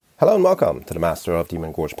Hello and welcome to the Master of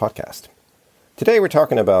Demon Gorge podcast. Today we're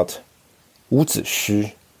talking about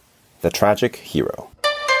Zixu, the tragic hero.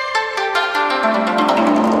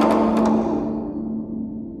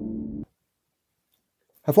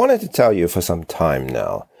 I've wanted to tell you for some time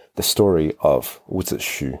now the story of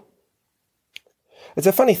Zixu. It's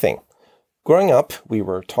a funny thing. Growing up, we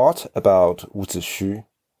were taught about Zixu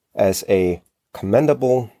as a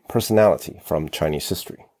commendable personality from Chinese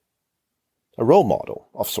history. A role model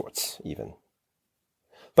of sorts, even.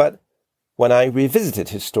 But when I revisited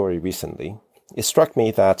his story recently, it struck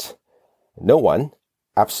me that no one,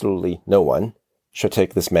 absolutely no one, should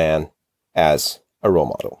take this man as a role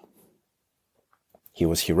model. He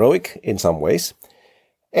was heroic in some ways,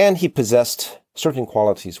 and he possessed certain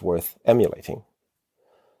qualities worth emulating.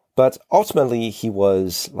 But ultimately, he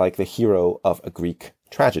was like the hero of a Greek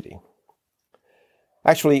tragedy.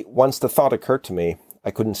 Actually, once the thought occurred to me, I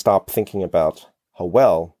couldn't stop thinking about how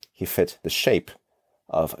well he fit the shape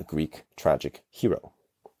of a Greek tragic hero.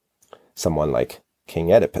 Someone like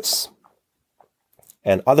King Oedipus.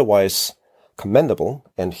 An otherwise commendable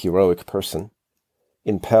and heroic person,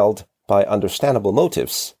 impelled by understandable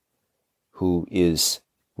motives, who is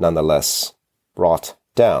nonetheless brought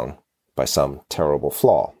down by some terrible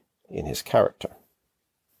flaw in his character.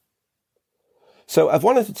 So I've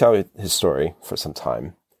wanted to tell you his story for some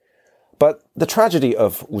time, but the tragedy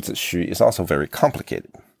of Zixu is also very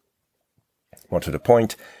complicated. More to the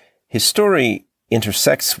point, his story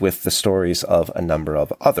intersects with the stories of a number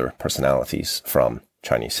of other personalities from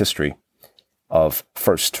Chinese history of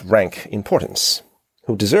first-rank importance,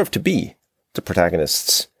 who deserve to be the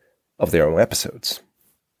protagonists of their own episodes.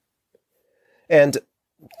 And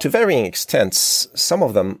to varying extents, some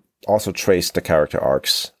of them also trace the character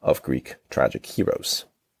arcs of Greek tragic heroes.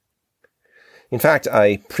 In fact,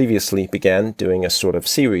 I previously began doing a sort of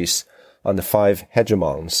series on the 5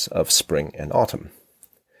 hegemons of spring and autumn.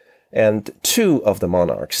 And 2 of the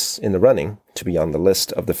monarchs in the running to be on the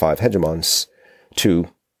list of the 5 hegemons, 2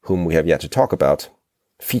 whom we have yet to talk about,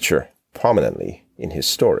 feature prominently in his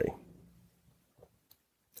story.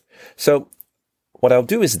 So, what I'll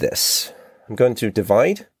do is this. I'm going to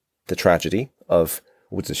divide the tragedy of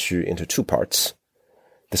Zixu into 2 parts.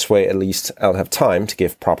 This way, at least, I'll have time to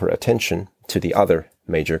give proper attention to the other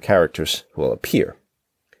major characters who will appear.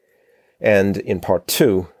 And in part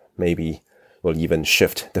 2, maybe we'll even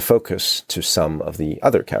shift the focus to some of the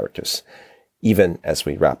other characters, even as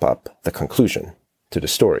we wrap up the conclusion to the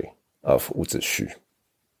story of Zixu.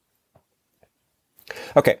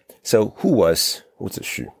 Okay, so who was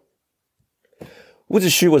Zixu?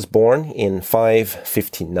 Zixu was born in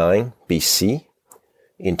 559 BC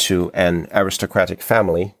into an aristocratic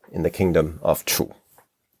family in the kingdom of Chu.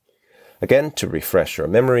 Again, to refresh your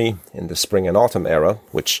memory, in the spring and autumn era,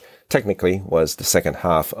 which technically was the second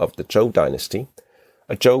half of the Zhou dynasty,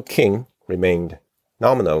 a Zhou king remained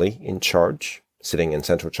nominally in charge, sitting in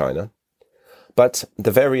central China, but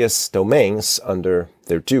the various domains under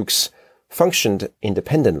their dukes functioned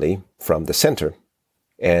independently from the center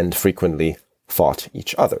and frequently fought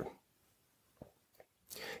each other.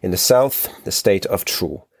 In the south, the state of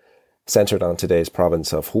Chu, centered on today's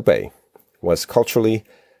province of Hubei, was culturally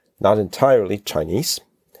not entirely Chinese,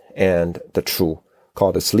 and the Chu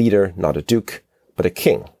called its leader not a duke, but a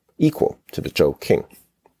king, equal to the Zhou king.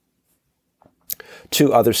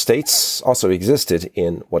 2 other states also existed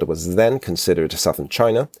in what was then considered southern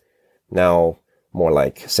China, now more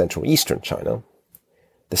like central eastern China,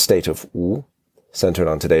 the state of Wu, centered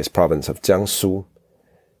on today's province of Jiangsu,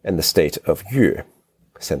 and the state of Yue,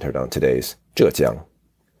 centered on today's Zhejiang.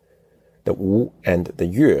 The Wu and the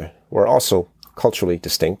Yue were also culturally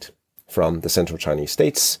distinct from the central Chinese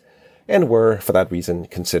states and were, for that reason,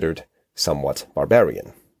 considered somewhat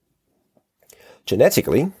barbarian.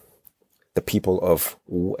 Genetically, the people of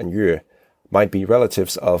Wu and Yue might be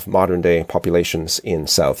relatives of modern-day populations in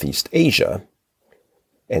Southeast Asia,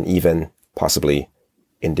 and even possibly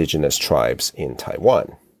indigenous tribes in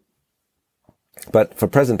Taiwan. But for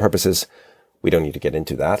present purposes, we don't need to get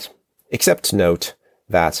into that, except to note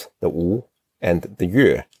that the Wu and the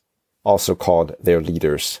Yue also called their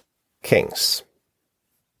leaders kings.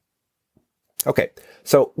 Okay,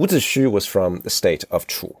 so Zixu was from the state of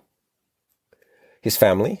Chu. His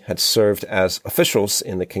family had served as officials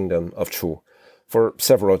in the kingdom of Chu for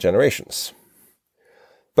several generations.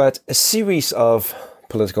 But a series of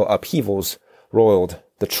political upheavals roiled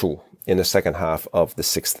the Chu in the second half of the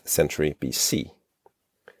 6th century BC.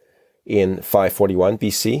 In 541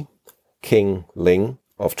 BC, King Ling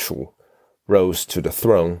of Chu rose to the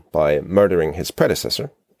throne by murdering his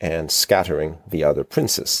predecessor and scattering the other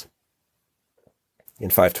princes. In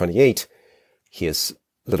 528, his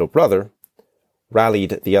little brother,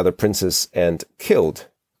 rallied the other princes and killed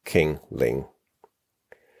King Ling.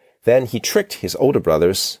 Then he tricked his older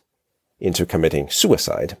brothers into committing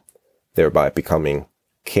suicide, thereby becoming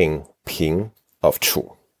King Ping of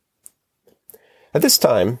Chu. At this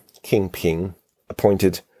time, King Ping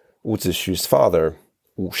appointed Wu Zixu's father,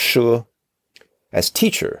 Wu She, as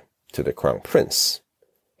teacher to the crown prince,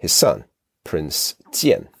 his son, Prince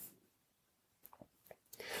Jian.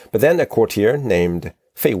 But then a courtier named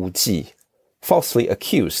Fei Wuji falsely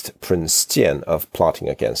accused Prince Jian of plotting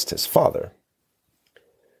against his father.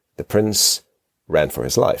 The prince ran for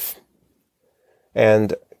his life,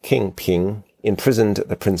 and King Ping imprisoned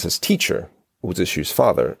the prince's teacher, Wu Zixu's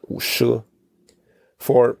father, Wu She,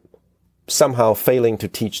 for somehow failing to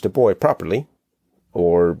teach the boy properly,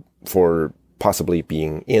 or for possibly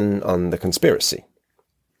being in on the conspiracy.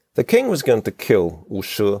 The king was going to kill Wu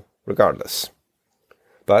She regardless.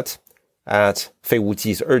 But at Fei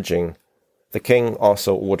Wuji's urging, the king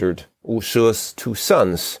also ordered Wu She's 2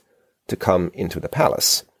 sons to come into the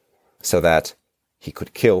palace, so that he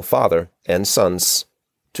could kill father and sons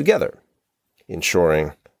together,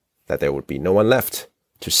 ensuring that there would be no one left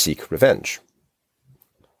to seek revenge.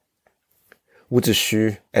 Wu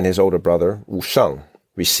Zixu and his older brother, Wu Shang,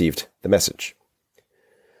 received the message.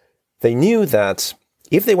 They knew that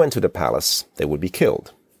if they went to the palace, they would be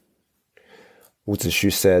killed. Wu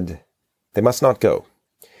Zixu said they must not go.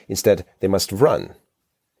 Instead, they must run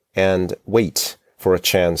and wait for a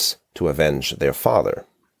chance to avenge their father.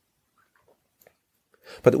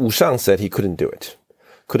 But Wu Shang said he couldn't do it,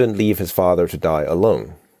 couldn't leave his father to die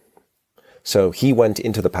alone. So he went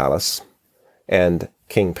into the palace, and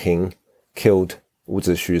King Ping killed Wu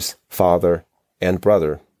Zixu's father and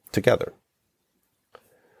brother together.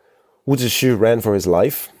 Wu Zixu ran for his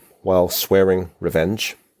life while swearing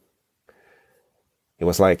revenge. It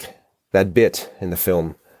was like that bit in the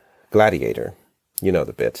film Gladiator. You know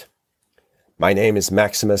the bit. My name is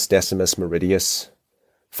Maximus Decimus Meridius,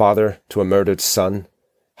 father to a murdered son,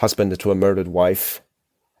 husband to a murdered wife,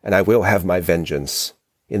 and I will have my vengeance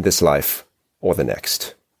in this life or the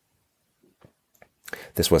next.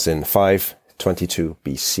 This was in 522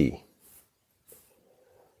 BC.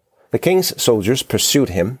 The king's soldiers pursued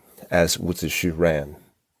him as Wu Zixu ran.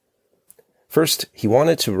 First, he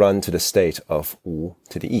wanted to run to the state of Wu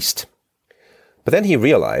to the east. But then he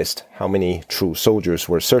realized how many true soldiers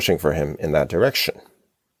were searching for him in that direction.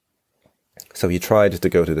 So he tried to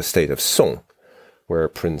go to the state of Song, where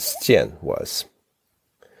Prince Jian was.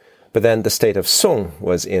 But then the state of Song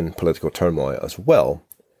was in political turmoil as well,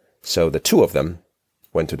 so the two of them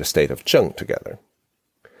went to the state of Zheng together.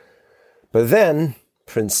 But then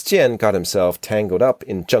Prince Jian got himself tangled up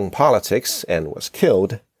in Zheng politics and was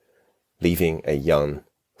killed, leaving a young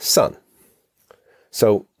son.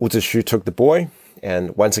 So Wu Zixu took the boy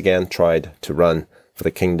and once again tried to run for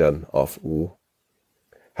the kingdom of Wu,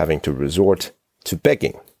 having to resort to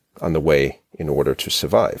begging on the way in order to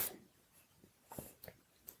survive.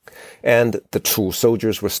 And the true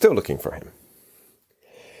soldiers were still looking for him.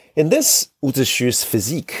 In this, Wu Zixu's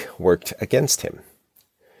physique worked against him.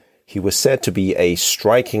 He was said to be a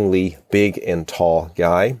strikingly big and tall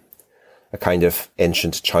guy, a kind of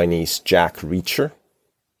ancient Chinese Jack Reacher.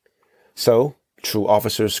 So, true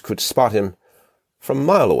officers could spot him from a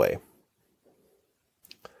mile away.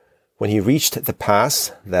 When he reached the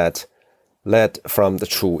pass that led from the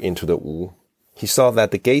Chu into the Wu, he saw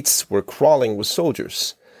that the gates were crawling with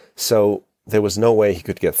soldiers, so there was no way he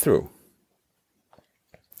could get through.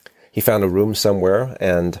 He found a room somewhere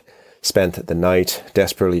and spent the night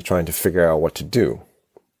desperately trying to figure out what to do.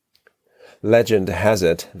 Legend has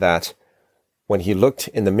it that when he looked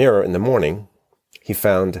in the mirror in the morning, he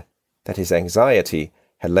found that his anxiety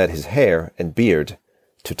had led his hair and beard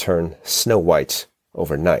to turn snow white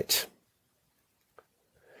overnight.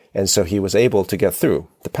 And so he was able to get through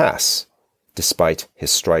the pass, despite his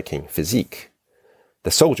striking physique.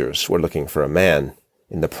 The soldiers were looking for a man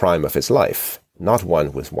in the prime of his life, not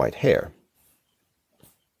one with white hair.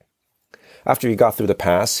 After he got through the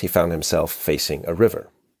pass, he found himself facing a river.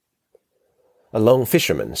 A lone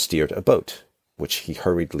fisherman steered a boat, which he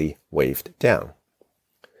hurriedly waved down.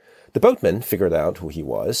 The boatman figured out who he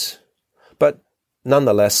was, but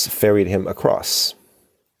nonetheless ferried him across.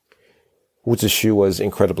 Wu Zixu was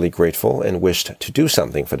incredibly grateful and wished to do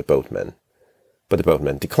something for the boatman, but the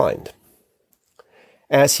boatman declined.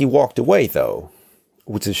 As he walked away, though,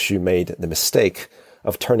 Wu Zixu made the mistake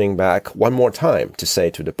of turning back one more time to say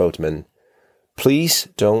to the boatman, "Please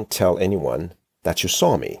don't tell anyone that you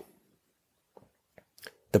saw me."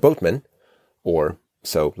 The boatman, or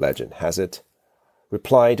so legend has it,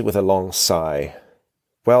 replied with a long sigh,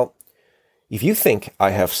 "Well, If you think I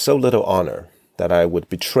have so little honor that I would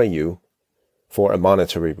betray you for a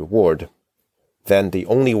monetary reward, then the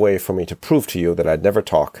only way for me to prove to you that I'd never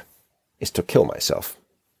talk is to kill myself."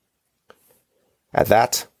 At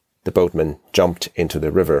that, the boatman jumped into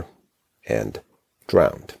the river and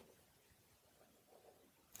drowned.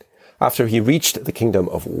 After he reached the kingdom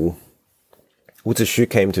of Wu, Wu Zixu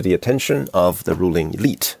came to the attention of the ruling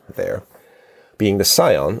elite there, being the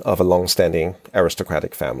scion of a long-standing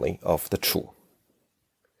aristocratic family of the Chu.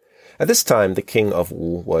 At this time, the king of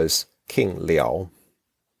Wu was King Liao.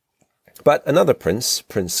 But another prince,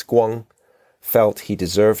 Prince Guang, felt he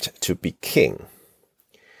deserved to be king.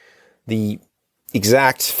 The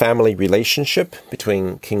exact family relationship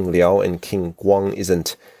between King Liao and King Guang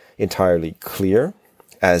isn't entirely clear,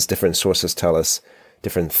 as different sources tell us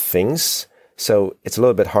different things. So it's a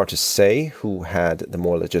little bit hard to say who had the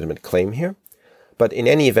more legitimate claim here. But in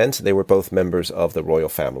any event, they were both members of the royal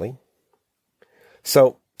family.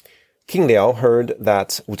 So King Liao heard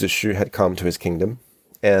that Wu Zixu had come to his kingdom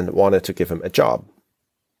and wanted to give him a job.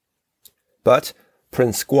 But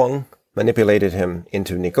Prince Guang manipulated him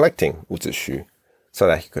into neglecting Wu Zixu so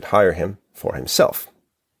that he could hire him for himself.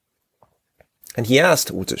 And he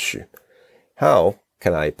asked Wu Zixu, "How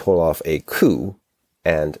can I pull off a coup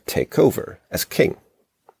and take over as king?"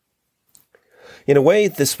 In a way,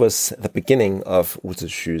 this was the beginning of Wu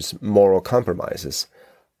Zixu's moral compromises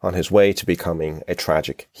on his way to becoming a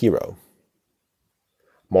tragic hero.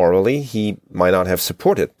 Morally, he might not have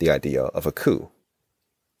supported the idea of a coup,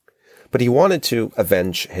 but he wanted to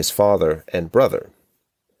avenge his father and brother.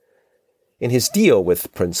 In his deal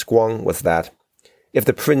with Prince Guang was that if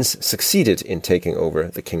the prince succeeded in taking over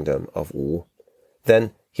the kingdom of Wu,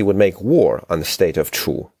 then he would make war on the state of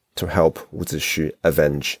Chu to help Wu Zixu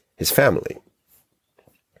avenge his family.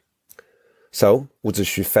 So Wu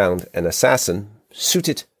Zixu found an assassin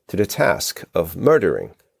suited to the task of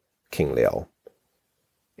murdering King Liao,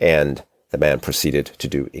 and the man proceeded to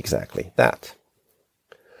do exactly that.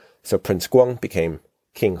 So Prince Guang became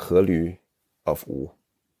King Helü of Wu.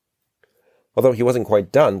 Although he wasn't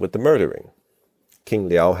quite done with the murdering, King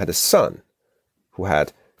Liao had a son who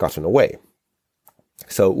had gotten away.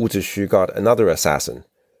 So Wu Zixu got another assassin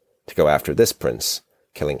to go after this prince,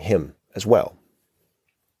 killing him as well.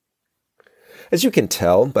 As you can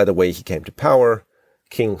tell by the way he came to power,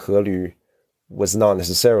 King Helü was not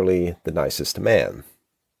necessarily the nicest man.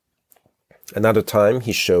 Another time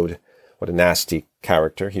he showed what a nasty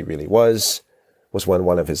character he really was when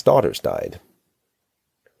one of his daughters died.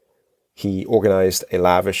 He organized a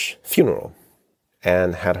lavish funeral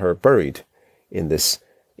and had her buried in this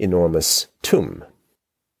enormous tomb.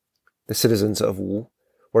 The citizens of Wu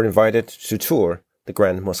were invited to tour the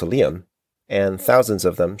Grand Mausoleum, and thousands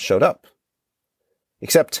of them showed up.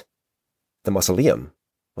 Except the mausoleum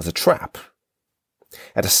was a trap.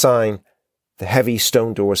 At a sign, the heavy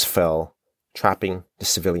stone doors fell, trapping the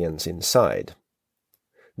civilians inside.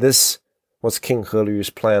 This was King Helü's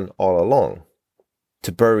plan all along,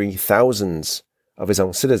 to bury thousands of his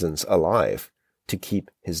own citizens alive to keep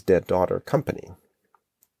his dead daughter company.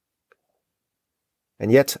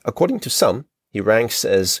 And yet, according to some, he ranks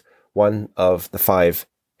as one of the 5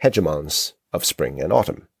 hegemons of spring and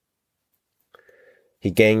autumn. He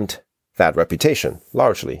gained that reputation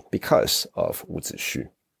largely because of Wu Zixu.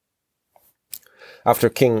 After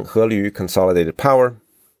King Helü consolidated power,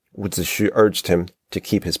 Wu Zixu urged him to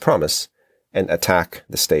keep his promise and attack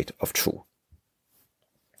the state of Chu.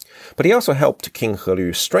 But he also helped King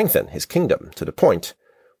Helü strengthen his kingdom to the point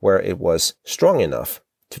where it was strong enough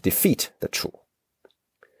to defeat the Chu.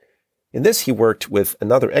 In this, he worked with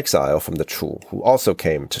another exile from the Chu who also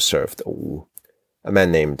came to serve the Wu, a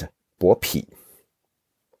man named Bo Pi.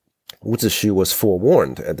 Wu Zixu was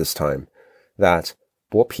forewarned at this time that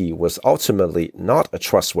Bo Pi was ultimately not a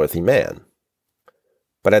trustworthy man.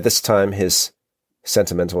 But at this time, his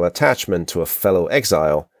sentimental attachment to a fellow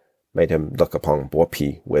exile made him look upon Bo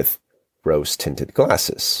Pi with rose-tinted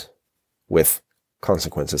glasses, with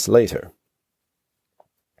consequences later.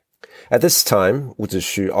 At this time, Wu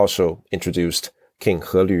Zixu also introduced King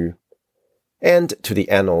Helü, and to the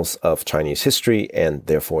annals of Chinese history, and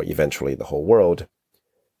therefore eventually the whole world,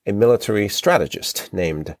 a military strategist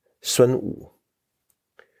named Sun Wu.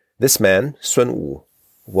 This man, Sun Wu,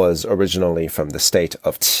 was originally from the state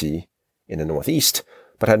of Qi in the northeast,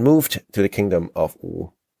 but had moved to the kingdom of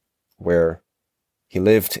Wu, where he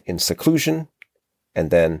lived in seclusion and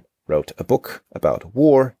then wrote a book about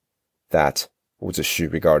war that Wu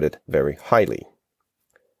Zixu regarded very highly.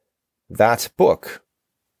 That book,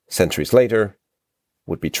 centuries later,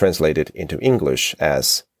 would be translated into English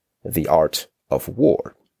as The Art of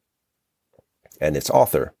War. And its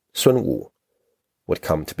author, Sun Wu, would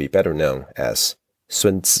come to be better known as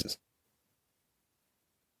Sun Tzu.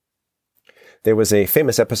 There was a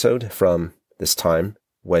famous episode from this time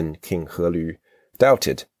when King He Lu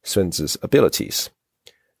doubted Sun Tzu's abilities,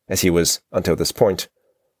 as he was, until this point,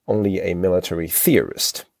 only a military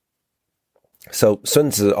theorist. So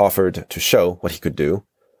Sun Tzu offered to show what he could do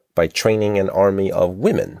by training an army of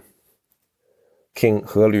women. King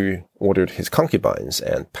He Lu ordered his concubines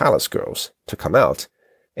and palace girls to come out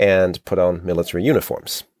and put on military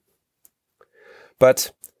uniforms.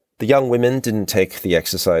 But the young women didn't take the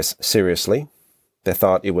exercise seriously. They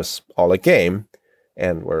thought it was all a game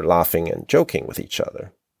and were laughing and joking with each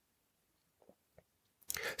other.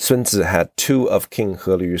 Sun Tzu had 2 of King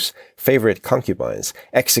He Lu's favorite concubines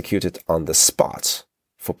executed on the spot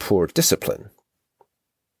for poor discipline.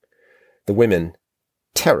 The women,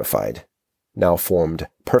 terrified, now formed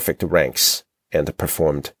perfect ranks and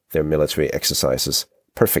performed their military exercises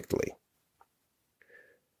perfectly.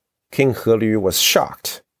 King He Lu was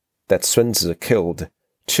shocked that Sun Tzu killed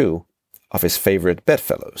 2 of his favorite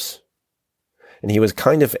bedfellows, and he was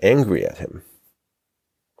kind of angry at him.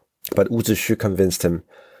 But Wu Zixu convinced him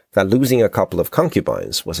that losing a couple of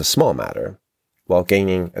concubines was a small matter, while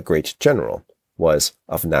gaining a great general was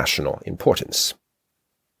of national importance.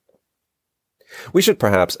 We should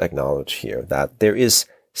perhaps acknowledge here that there is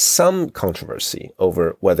some controversy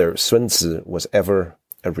over whether Sun Tzu was ever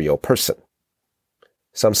a real person.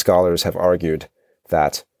 Some scholars have argued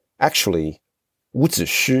that actually Wu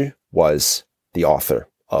Zixu was the author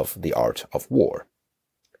of The Art of War,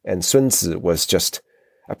 and Sun Tzu was just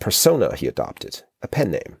a persona he adopted, a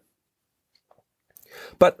pen name.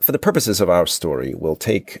 But for the purposes of our story, we'll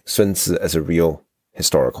take Sun Tzu as a real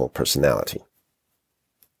historical personality.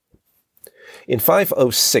 In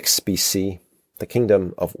 506 BC, the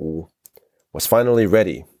kingdom of Wu was finally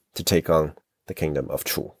ready to take on the kingdom of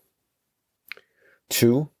Chu.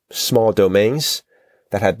 2 small domains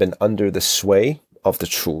that had been under the sway of the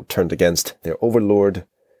Chu turned against their overlord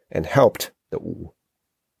and helped the Wu.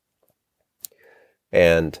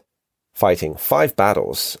 And fighting 5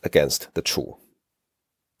 battles against the Chu.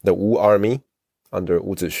 The Wu army, under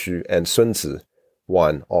Wu Zixu and Sun Tzu,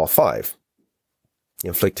 won all 5,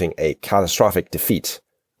 inflicting a catastrophic defeat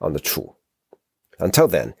on the Chu. Until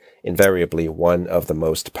then, invariably one of the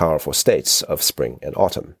most powerful states of spring and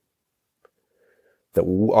autumn. The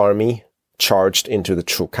Wu army charged into the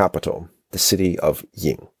Chu capital, the city of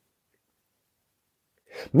Ying.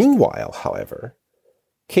 Meanwhile, however,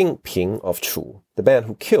 King Ping of Chu, the man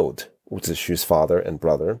who killed Wu Zixu's father and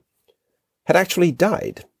brother, had actually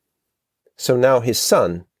died. So now his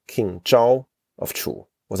son, King Zhao of Chu,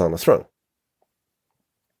 was on the throne.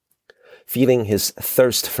 Feeling his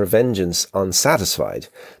thirst for vengeance unsatisfied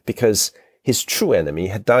because his true enemy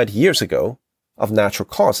had died years ago of natural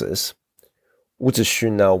causes, Wu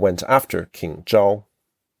Zixu now went after King Zhao.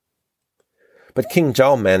 But King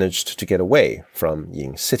Zhao managed to get away from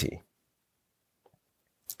Ying City.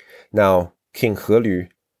 Now, King He Lu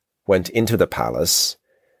went into the palace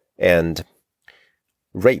and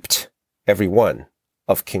raped every one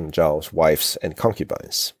of King Zhao's wives and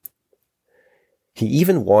concubines. He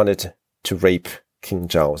even wanted to rape King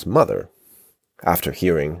Zhao's mother, after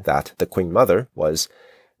hearing that the Queen Mother was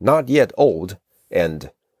not yet old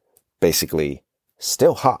and basically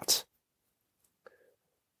still hot.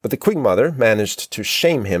 But the Queen Mother managed to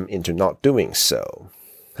shame him into not doing so.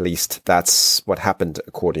 At least that's what happened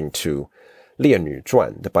according to 列女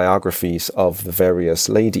传, the biographies of the various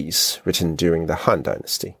ladies written during the Han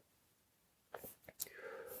Dynasty.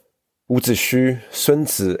 Wu Zixu, Sun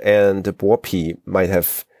Tzu, and Bo Pi might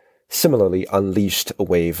have similarly unleashed a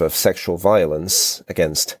wave of sexual violence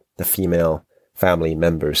against the female family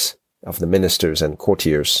members of the ministers and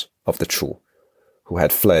courtiers of the Chu, who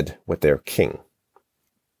had fled with their king.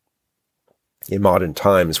 In modern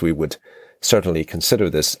times, we would certainly consider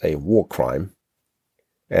this a war crime,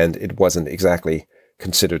 and it wasn't exactly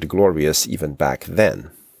considered glorious even back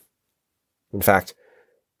then. In fact,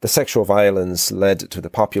 the sexual violence led to the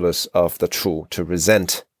populace of the Chu to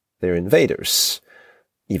resent their invaders,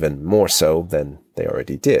 even more so than they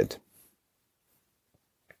already did.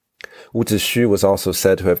 Wu Zixu was also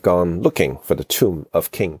said to have gone looking for the tomb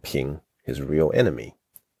of King Ping, his real enemy.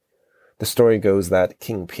 The story goes that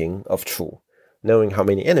King Ping of Chu, knowing how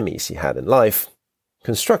many enemies he had in life,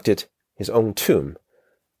 constructed his own tomb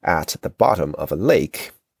at the bottom of a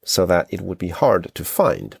lake so that it would be hard to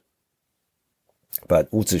find.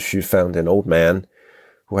 But Wu Zixu found an old man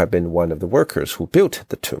who had been one of the workers who built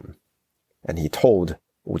the tomb, and he told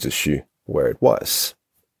Wu Zixu where it was.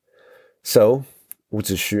 So Wu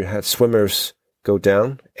Zixu had swimmers go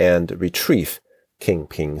down and retrieve King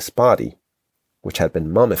Ping's body. which had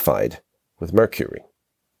been mummified with mercury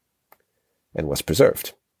and was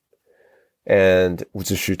preserved. And Wu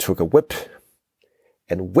Zixu took a whip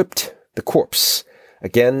and whipped the corpse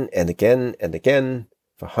again and again and again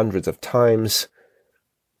for hundreds of times,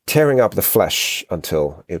 tearing up the flesh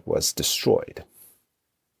until it was destroyed.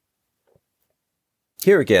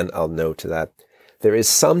 Here again, I'll note that there is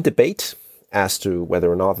some debate as to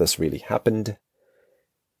whether or not this really happened.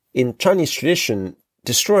 In Chinese tradition,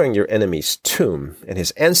 destroying your enemy's tomb and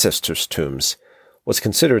his ancestors' tombs was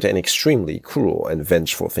considered an extremely cruel and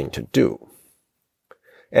vengeful thing to do.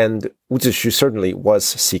 And Wu Zixu certainly was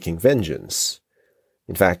seeking vengeance.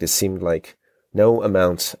 In fact, it seemed like no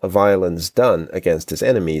amount of violence done against his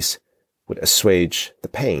enemies would assuage the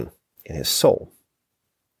pain in his soul.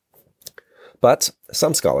 But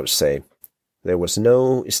some scholars say there was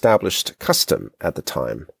no established custom at the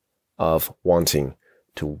time of wanting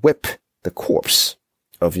to whip the corpse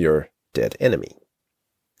of your dead enemy.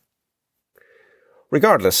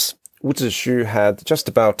 Regardless, Wu Zixu had just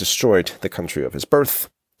about destroyed the country of his birth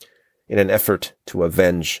in an effort to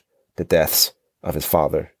avenge the deaths of his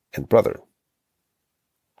father and brother.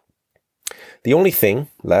 The only thing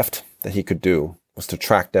left that he could do was to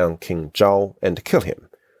track down King Zhao and kill him,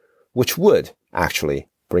 which would actually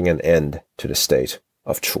bring an end to the state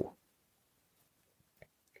of Chu.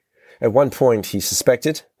 At one point, he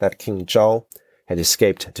suspected that King Zhao had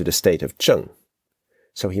escaped to the state of Zheng,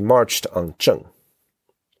 so he marched on Zheng.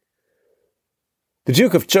 The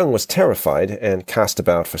Duke of Zheng was terrified and cast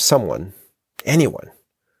about for someone, anyone,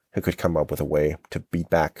 who could come up with a way to beat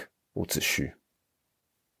back Wu Zixu.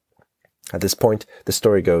 At this point, the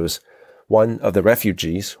story goes, one of the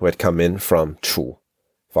refugees who had come in from Chu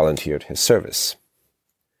volunteered his service.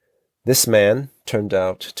 This man turned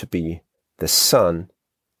out to be the son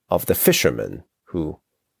of the fisherman who,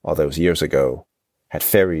 all those years ago, had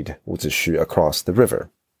ferried Wu Zixu across the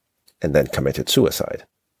river and then committed suicide.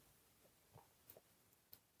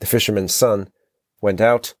 The fisherman's son went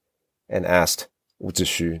out and asked Wu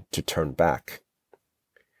Zixu to turn back.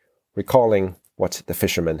 Recalling what the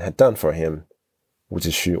fisherman had done for him, Wu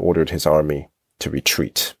Zixu ordered his army to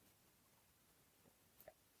retreat.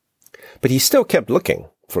 But he still kept looking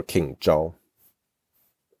for King Zhao.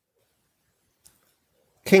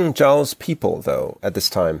 King Zhao's people, though, at this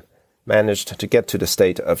time, managed to get to the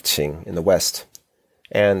state of Qing in the west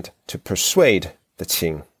and to persuade the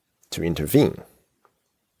Qing to intervene.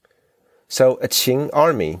 So a Qing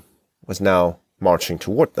army was now marching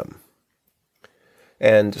toward them.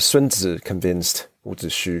 And Sun Zi convinced Wu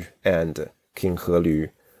Zixu and King He Lu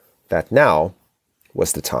that now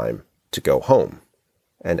was the time to go home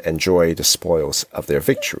and enjoy the spoils of their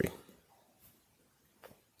victory.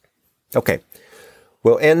 Okay,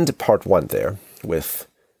 we'll end part 1 there with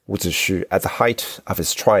Wu Zixu at the height of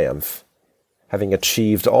his triumph, having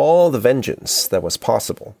achieved all the vengeance that was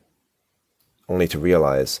possible, only to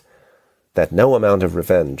realize that no amount of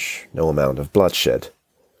revenge, no amount of bloodshed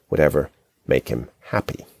would ever make him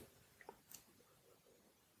happy.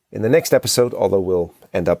 In the next episode, although we'll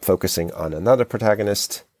end up focusing on another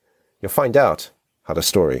protagonist, you'll find out how the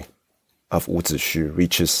story of Wu Zixu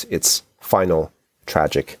reaches its final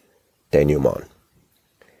tragic denouement.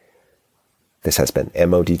 This has been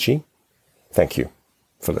MODG. Thank you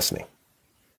for listening.